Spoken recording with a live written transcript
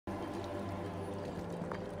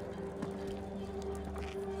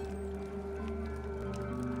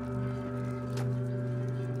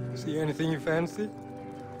See anything you fancy?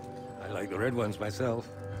 I like the red ones myself.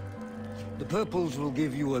 The purples will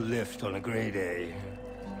give you a lift on a grey day.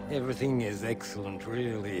 Everything is excellent,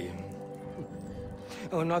 really.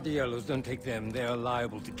 Oh, not the yellows, don't take them. They're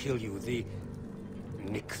liable to kill you. The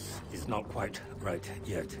mix is not quite right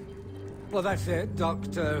yet. Well, that's it,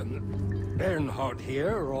 Dr. Bernhardt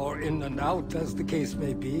here, or in and out, as the case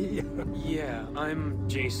may be. Yeah, I'm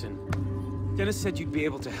Jason. Dennis said you'd be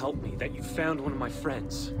able to help me, that you found one of my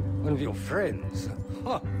friends. One of your friends?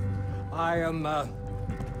 Huh. I am,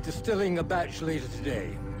 distilling a batch later today.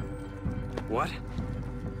 What?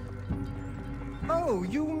 Oh,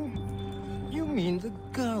 you mean the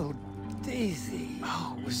girl, Daisy.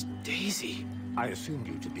 Oh, it was Daisy. I assumed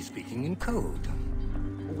you to be speaking in code.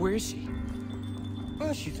 Where is she?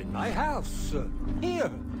 Well, she's in my house.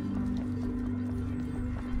 Here.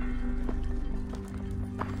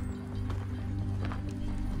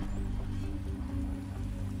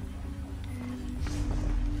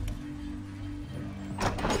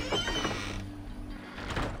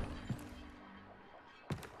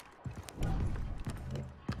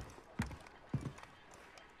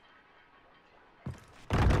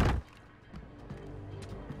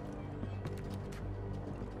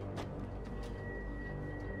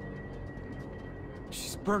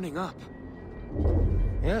 Burning up.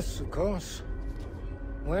 Yes, of course.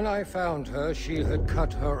 When I found her, she had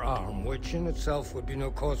cut her arm, which in itself would be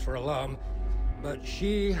no cause for alarm, but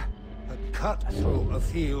she had cut through a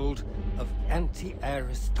field of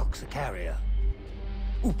anti-aris toxicaria.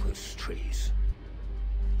 Upas trees.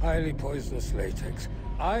 Highly poisonous latex.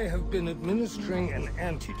 I have been administering an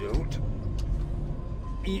antidote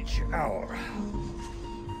each hour.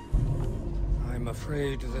 I'm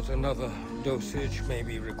afraid that another dosage may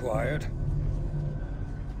be required.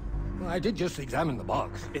 Well, I did just examine the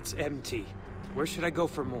box. It's empty. Where should I go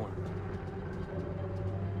for more?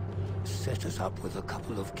 Set us up with a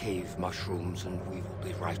couple of cave mushrooms and we will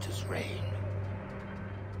be right as rain.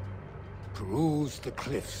 Peruse the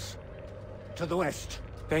cliffs. To the west.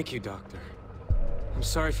 Thank you, Doctor. I'm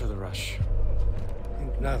sorry for the rush.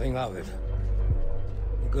 Think nothing of it.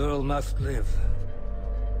 The girl must live.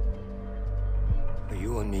 For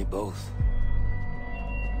you and me both.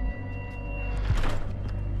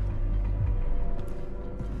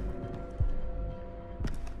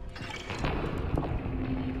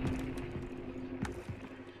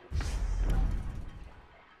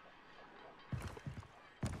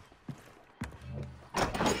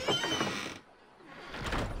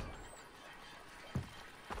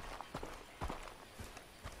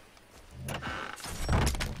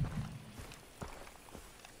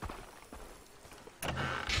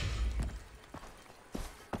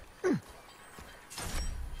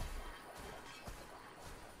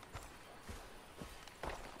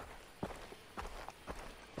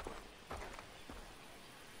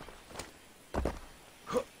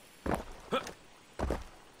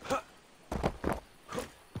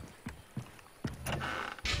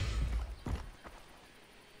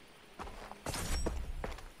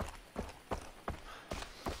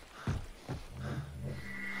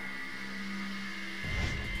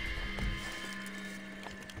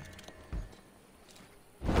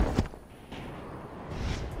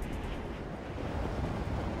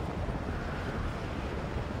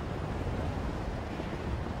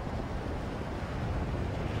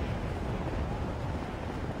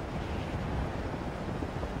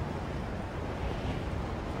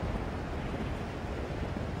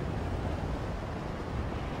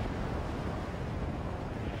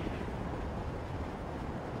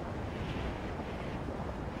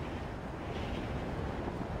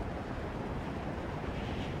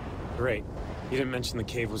 Great. You didn't mention the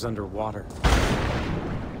cave was underwater.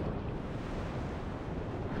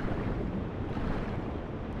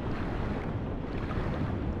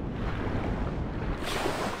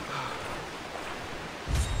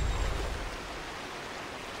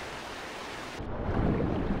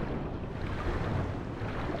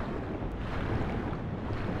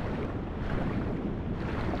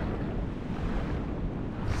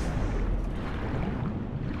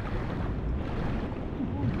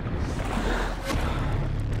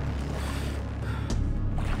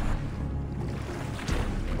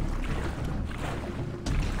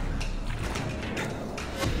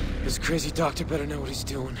 This crazy doctor better know what he's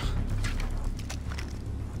doing.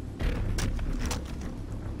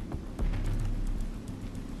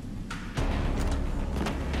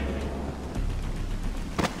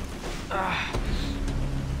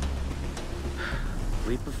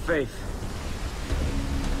 Leap of faith.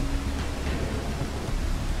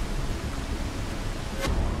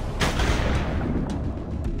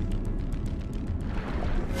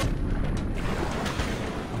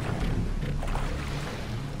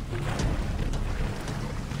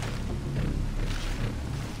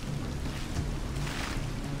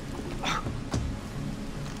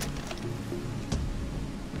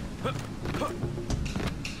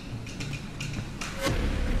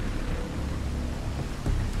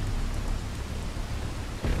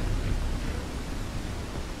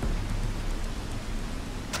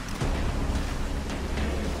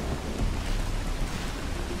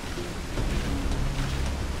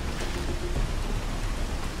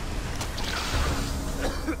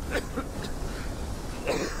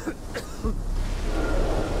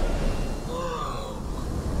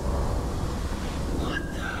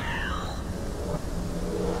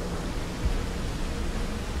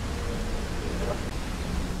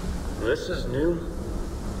 is new.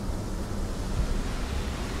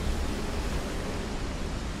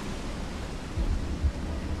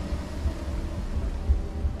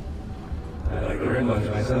 I like very much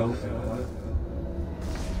myself.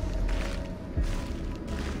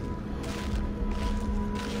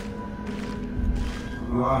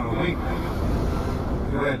 You are awake.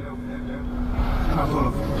 Good. Not all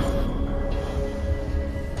of you.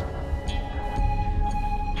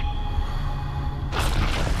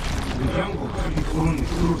 The jungle creeps only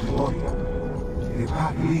through the warrior. The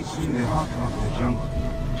path leads to the heart of the jungle.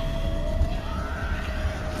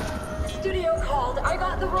 Studio called. I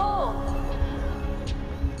got the role.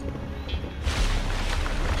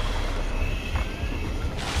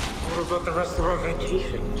 What about the rest of our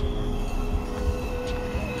vacation?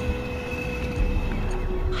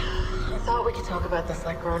 I thought we could talk about this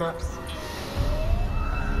like grown-ups.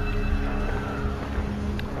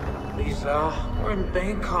 Lisa, we're in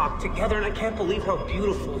Bangkok together and I can't believe how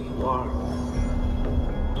beautiful you are.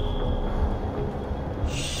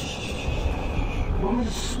 You want me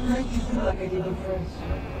to make you feel like I did with friends?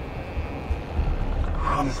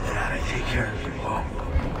 Promise that I take care of you all.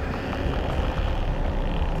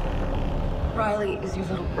 Riley is your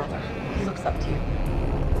little brother. He looks up to you.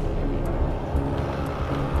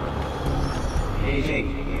 Hey, Jake,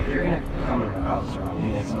 you're gonna come to our house around me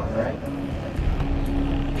next month, right?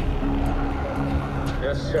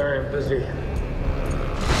 Yes, sir, I'm busy.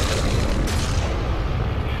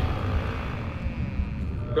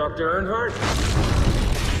 Dr. Earnhardt?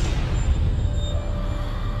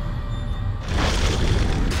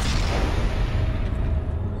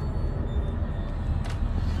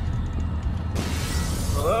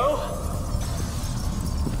 Hello?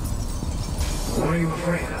 What are you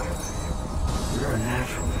afraid of? You're a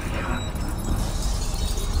natural, John.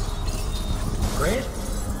 Great?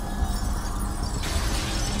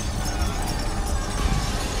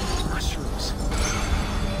 Mushrooms.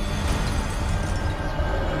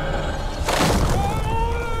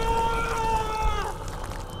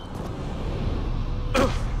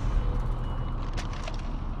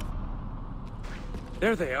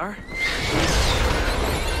 There they are.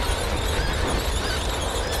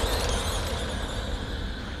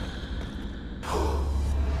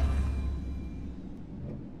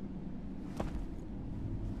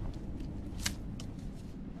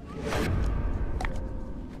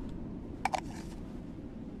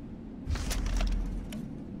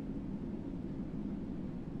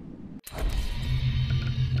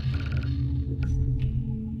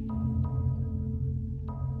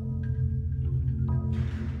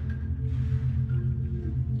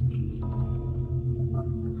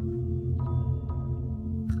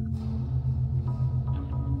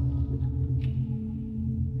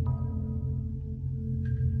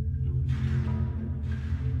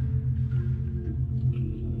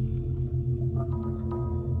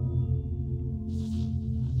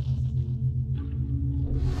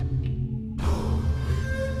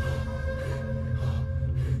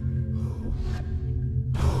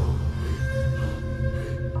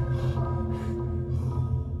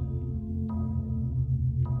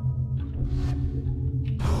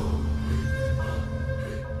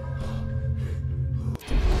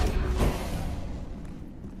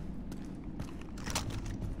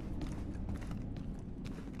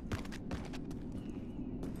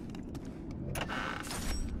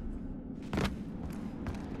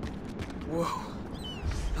 Whoa.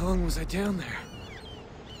 How long was I down there?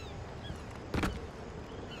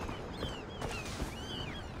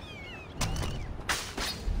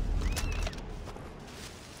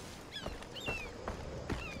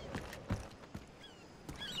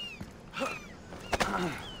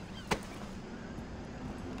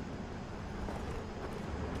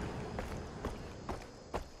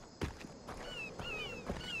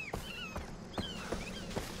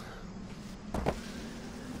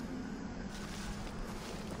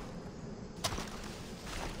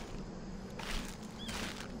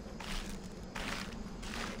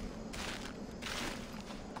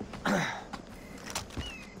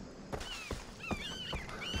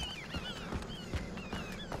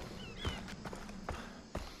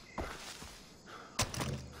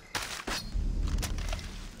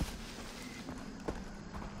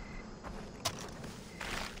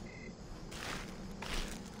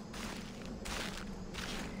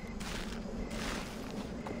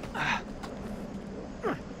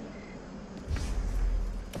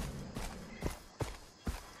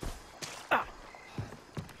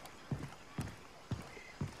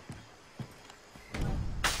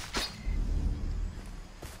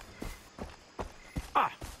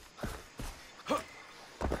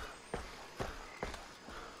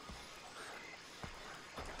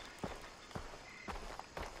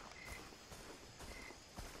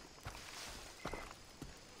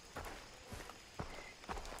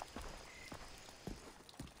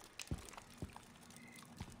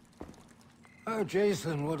 Oh,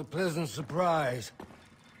 Jason, what a pleasant surprise.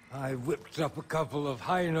 I whipped up a couple of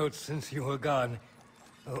high notes since you were gone.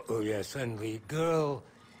 Oh, yes, and the girl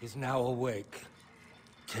is now awake.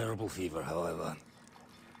 Terrible fever, however.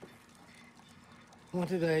 What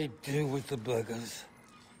did I do with the burgers?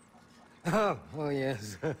 Oh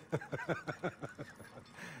yes.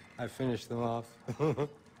 I finished them off.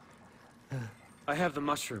 I have the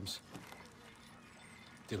mushrooms.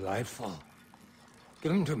 Delightful.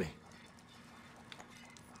 Give them to me.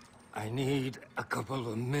 I need a couple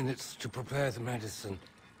of minutes to prepare the medicine.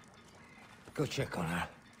 Go check on her.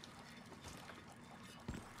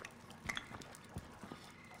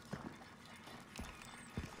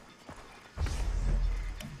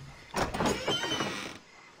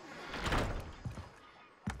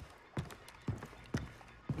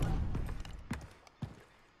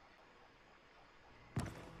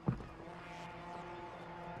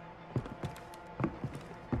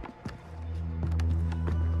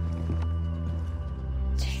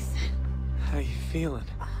 Feeling?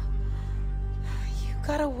 You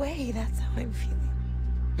got away, that's how I'm feeling.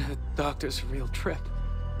 The doctor's a real trip.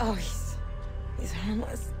 Oh, he's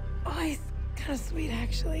harmless. Oh, he's kind of sweet,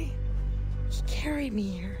 actually. He carried me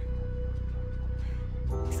here.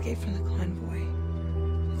 Escaped from the convoy.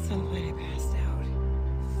 At some point, I passed out.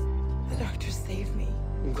 The doctor saved me.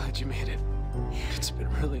 I'm glad you made it. It's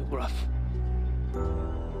been really rough.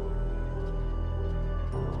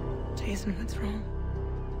 Jason, what's wrong?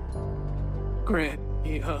 Grant,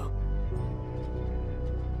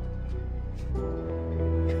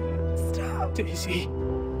 Stop. Daisy.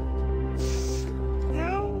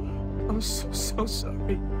 No. I'm so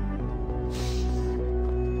sorry.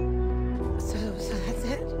 So that's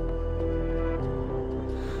it?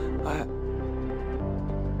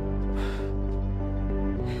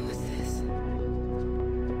 What's this?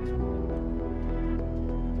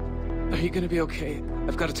 Are you gonna be okay?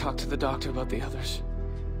 I've got to talk to the doctor about the others.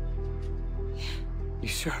 You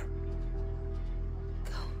sure?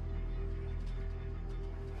 Go.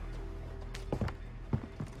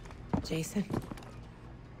 Jason,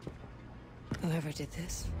 whoever did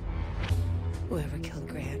this, whoever killed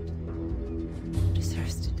Grant,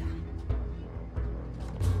 deserves to die.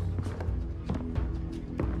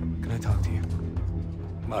 Can I talk to you?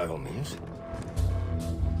 By all means.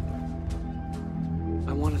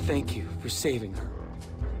 I want to thank you for saving her.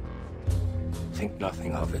 Think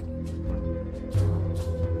nothing of it.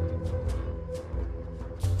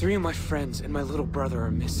 3 of my friends and my little brother are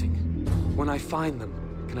missing. When I find them,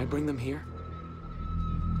 can I bring them here?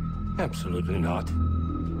 Absolutely not.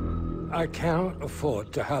 I cannot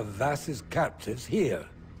afford to have Vass's captives here.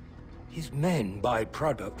 His men buy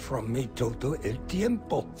product from me todo el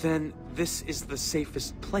tiempo. Then this is the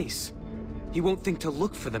safest place. He won't think to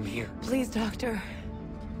look for them here. Please, Doctor.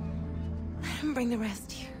 Let him bring the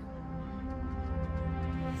rest here.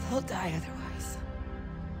 They'll die otherwise.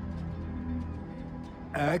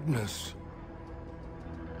 Agnes.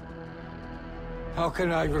 How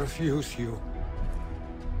can I refuse you?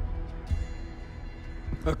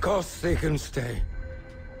 Of course they can stay.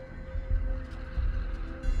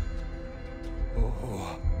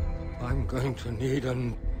 Oh, I'm going to need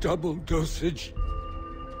a double dosage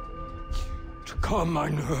to calm my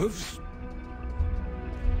nerves.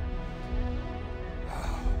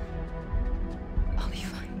 I'll be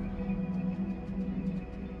fine.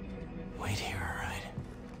 Wait here, all right?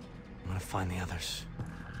 I'm gonna find the others.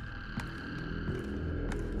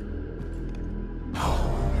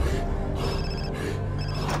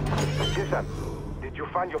 Jason, did you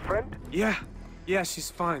find your friend? Yeah,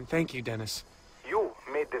 she's fine. Thank you, Dennis. You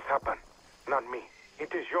made this happen, not me.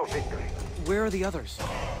 It is your victory. Where are the others?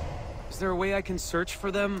 Is there a way I can search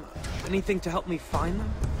for them? Anything to help me find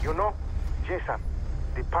them? You know, Jason,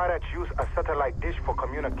 the pirates use a satellite dish for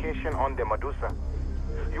communication on the Medusa.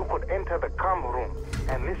 You could enter the comm room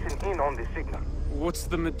and listen in on the signal. What's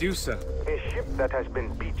the Medusa? A ship that has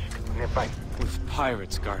been beached nearby. With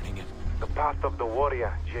pirates guarding it. The path of the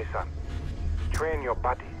warrior, Jason. Train your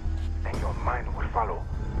body, and your mind will follow.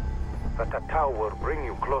 The Tatao will bring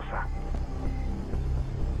you closer.